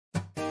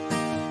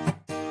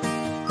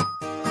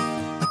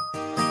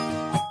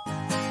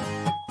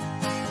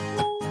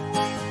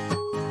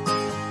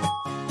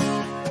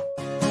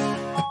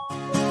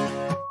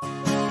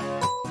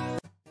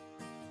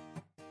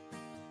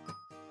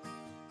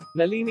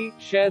Nalini,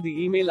 share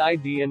the email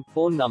ID and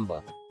phone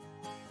number.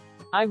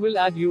 I will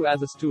add you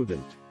as a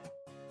student.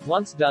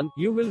 Once done,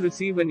 you will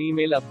receive an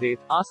email update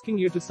asking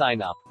you to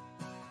sign up.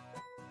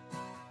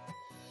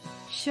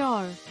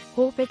 Sure,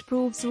 hope it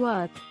proves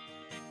worth.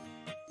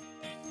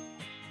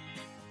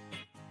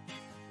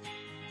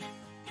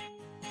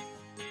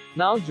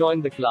 Now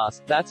join the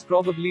class, that's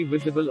probably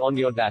visible on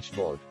your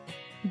dashboard.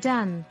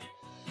 Done.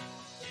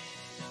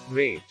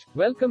 Great.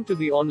 Welcome to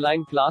the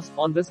online class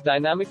on this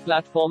dynamic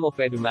platform of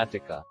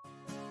Edumatica.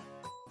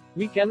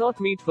 We cannot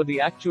meet for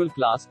the actual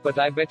class, but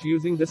I bet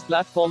using this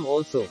platform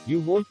also, you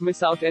won't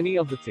miss out any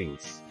of the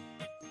things.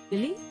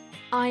 Really?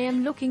 I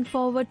am looking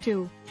forward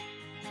to.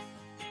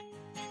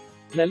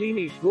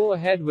 Nalini, go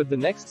ahead with the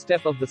next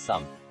step of the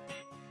sum.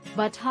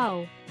 But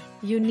how?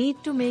 You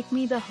need to make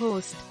me the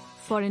host,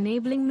 for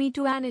enabling me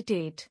to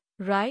annotate,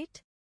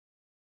 right?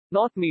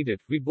 Not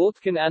needed, we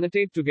both can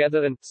annotate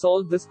together and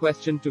solve this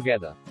question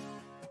together.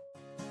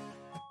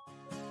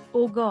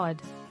 Oh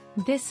God.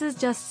 This is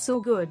just so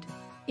good.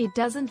 It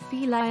doesn't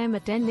feel I am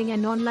attending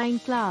an online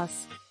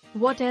class.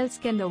 What else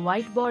can the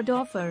whiteboard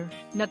offer,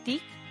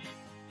 Natik?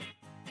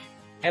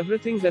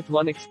 Everything that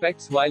one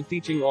expects while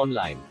teaching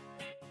online.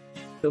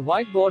 The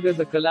whiteboard is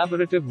a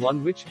collaborative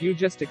one which you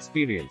just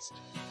experienced.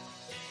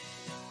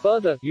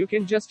 Further, you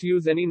can just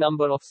use any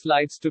number of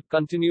slides to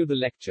continue the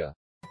lecture.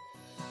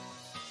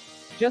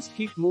 Just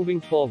keep moving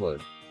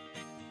forward.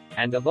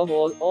 And above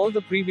all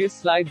the previous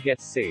slide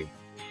gets saved.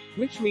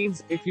 Which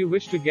means, if you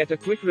wish to get a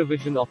quick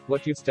revision of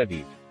what you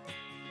studied,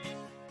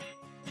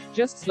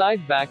 just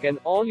slide back and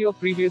all your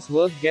previous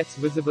work gets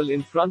visible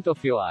in front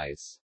of your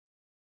eyes.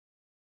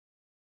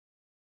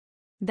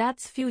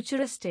 That's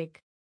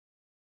futuristic.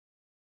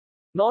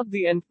 Not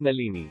the end,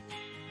 Nalini.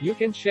 You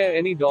can share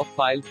any doc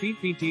file,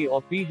 PPT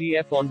or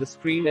PDF on the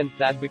screen and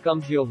that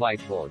becomes your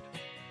whiteboard.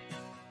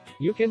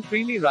 You can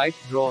freely write,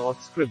 draw or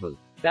scribble.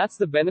 That's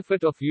the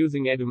benefit of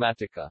using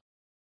Edumatica.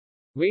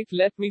 Wait,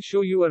 let me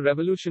show you a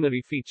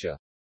revolutionary feature.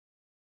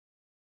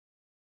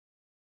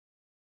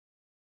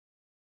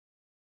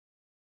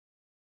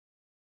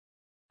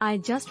 I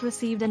just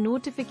received a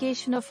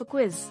notification of a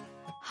quiz.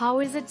 How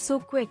is it so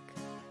quick?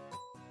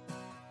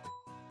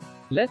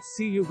 Let's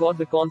see you got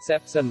the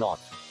concepts or not.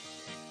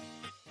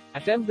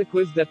 Attempt the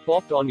quiz that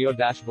popped on your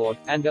dashboard,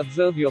 and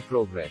observe your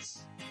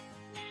progress.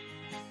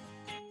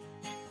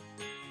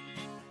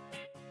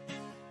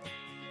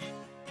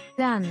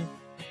 Done.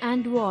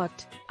 And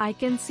what? I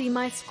can see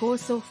my score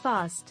so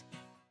fast.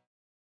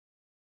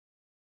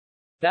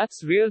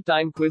 That's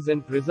real-time quiz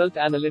and result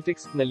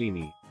analytics,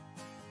 Nalini.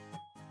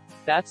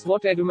 That's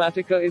what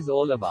Edumatica is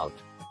all about.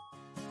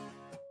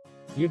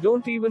 You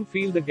don't even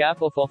feel the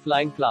gap of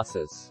offline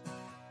classes.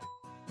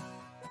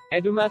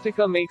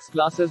 Edumatica makes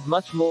classes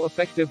much more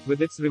effective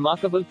with its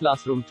remarkable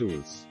classroom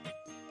tools.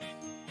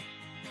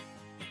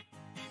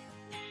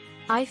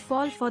 I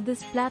fall for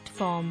this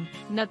platform,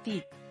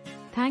 Natik.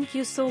 Thank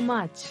you so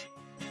much.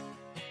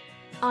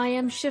 I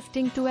am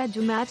shifting to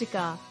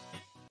Edumatica.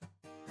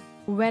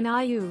 When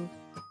are you?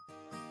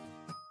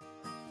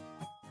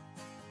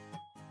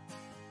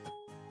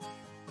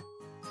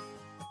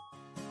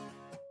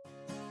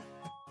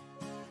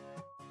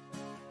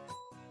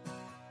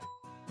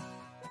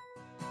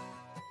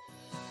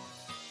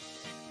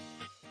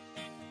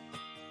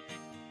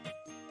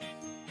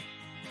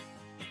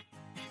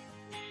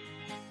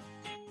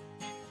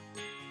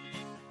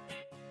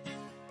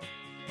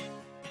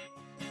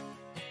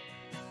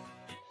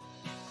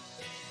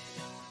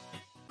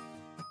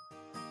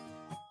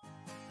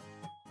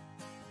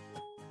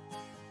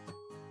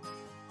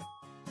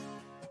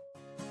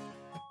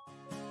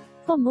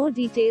 For more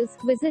details,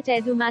 visit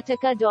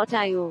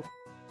edumatica.io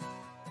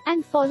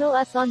and follow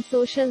us on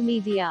social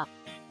media.